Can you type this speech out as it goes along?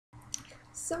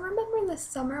So remember this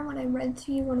summer when I read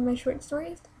to you one of my short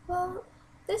stories? Well,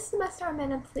 this semester I'm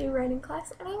in a playwriting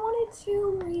class and I wanted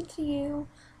to read to you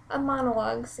a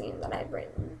monologue scene that I'd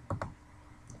written.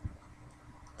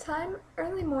 Time,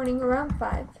 early morning around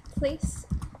 5, place,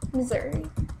 Missouri.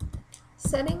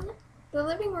 Setting, the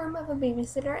living room of a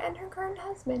babysitter and her current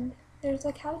husband. There's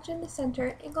a couch in the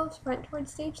center, angled front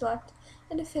towards stage left,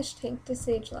 and a fish tank to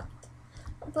stage left.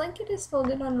 A blanket is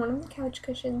folded on one of the couch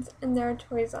cushions, and there are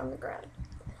toys on the ground.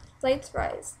 Lights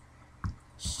rise.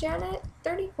 Shanna,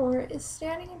 34, is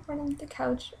standing in front of the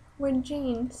couch where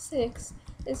Jane, 6,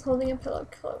 is holding a pillow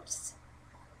close.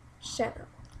 Shanna.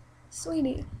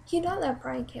 Sweetie, you know that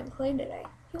Brian can't play today.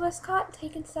 He was caught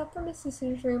taking stuff from his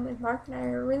sister's room, and Mark and I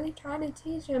are really trying to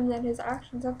teach him that his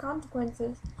actions have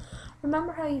consequences.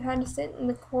 Remember how you had to sit in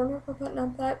the corner for putting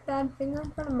up that bad finger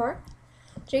in front of Mark?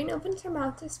 Jane opens her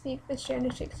mouth to speak, but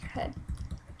Shanna shakes her head.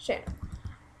 Shanna.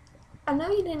 I know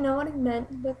you didn't know what he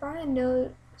meant, but Brian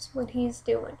knows what he's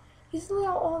doing. He's a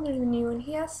little older than you, and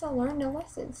he has to learn a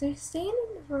lesson, so he's staying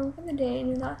in his room for the day, and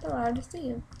you're not allowed to see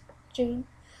him. Jane.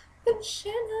 But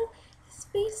Shanna, his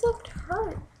face looked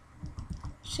hurt.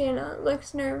 Shanna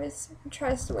looks nervous and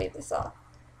tries to wave this off.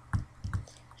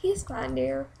 He's fine,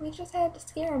 dear. We just had to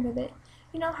scare him a bit.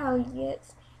 You know how he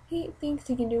gets. He thinks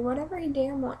he can do whatever he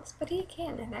damn wants, but he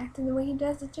can't, and acting the way he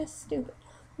does is just stupid.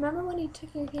 Remember when he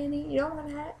took your candy? You don't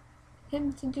want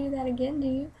him to do that again, do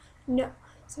you? No.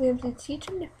 So we have to teach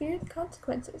him to fear the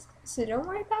consequences. So don't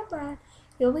worry about Brad.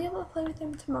 You'll be able to play with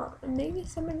him tomorrow, and maybe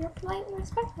some of your polite and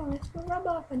respectfulness will rub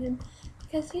off on him,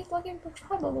 because he's looking for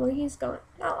trouble where he's going,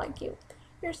 not like you.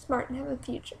 You're smart and have a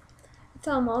future. I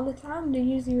tell him all the time to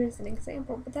use you as an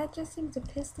example, but that just seems to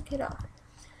piss the kid off.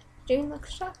 Jane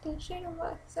looks shocked, and Shanna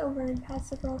walks over and pats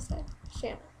the girl's head.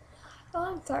 Shanna. Oh,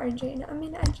 I'm sorry, Jane.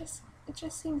 it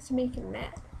just seems to make him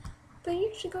mad. But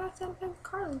you should go outside and play with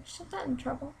Carly. She's not in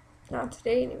trouble. Not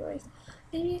today, anyways.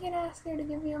 Maybe you can ask her to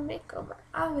give you a makeover.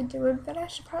 I would do it, but I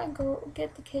should probably go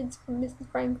get the kids from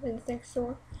Mrs. Franklin's next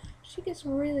door. She gets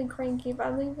really cranky if I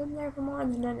leave them there for more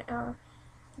than an hour.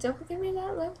 Don't give me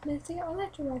that look, Missy. I'll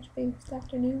let you watch Baby this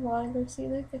afternoon while I go see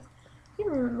Lucas. You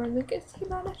remember Lucas? He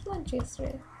brought us lunch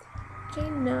yesterday.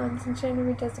 Jane nods and Shanna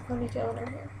redoes the ponytail in her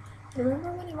hair.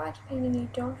 Remember when you watch Baby and you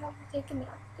don't have to take a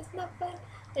nap? Isn't that fun?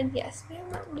 And yes, we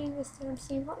have not do this time,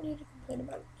 so you won't need to complain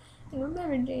about it. And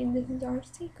remember, Jane, this is our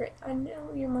secret. I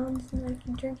know your mom doesn't like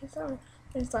you drinking soda,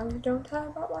 but as long as you don't tell her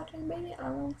about watching Baby, I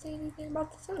won't say anything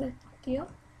about the soda. Deal?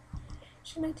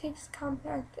 Shanna takes the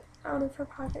compact out of her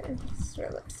pocket and kisses her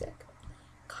lipstick.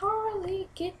 Carly,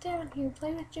 get down here,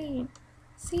 play with Jane.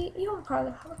 See, you and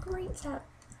Carly have a great time.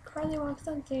 Carly walks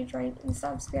on stage right and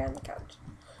stops behind the couch.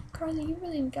 Carly, you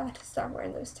really got to stop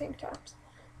wearing those tank tops.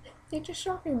 They just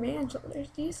show off your man's shoulders.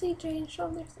 Do you see Jane's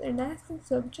shoulders? They're nice and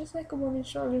slim, just like a woman's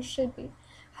shoulders should be.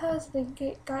 How has they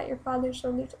got your father's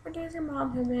shoulders, or does your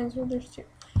mom have man's shoulders too?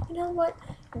 You know what?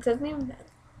 It doesn't even matter.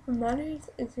 What matters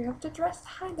is you have to dress to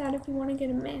hide that if you want to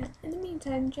get a man. In the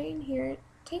meantime,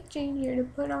 take Jane here to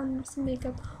put on some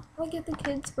makeup while I get the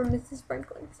kids from Mrs.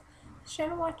 Franklin's.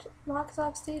 Shanna walks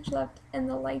off stage left, and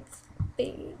the lights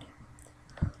fade.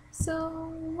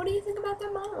 So, what do you think about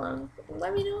that monologue?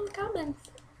 Let me know in the comments.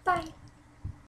 Bye.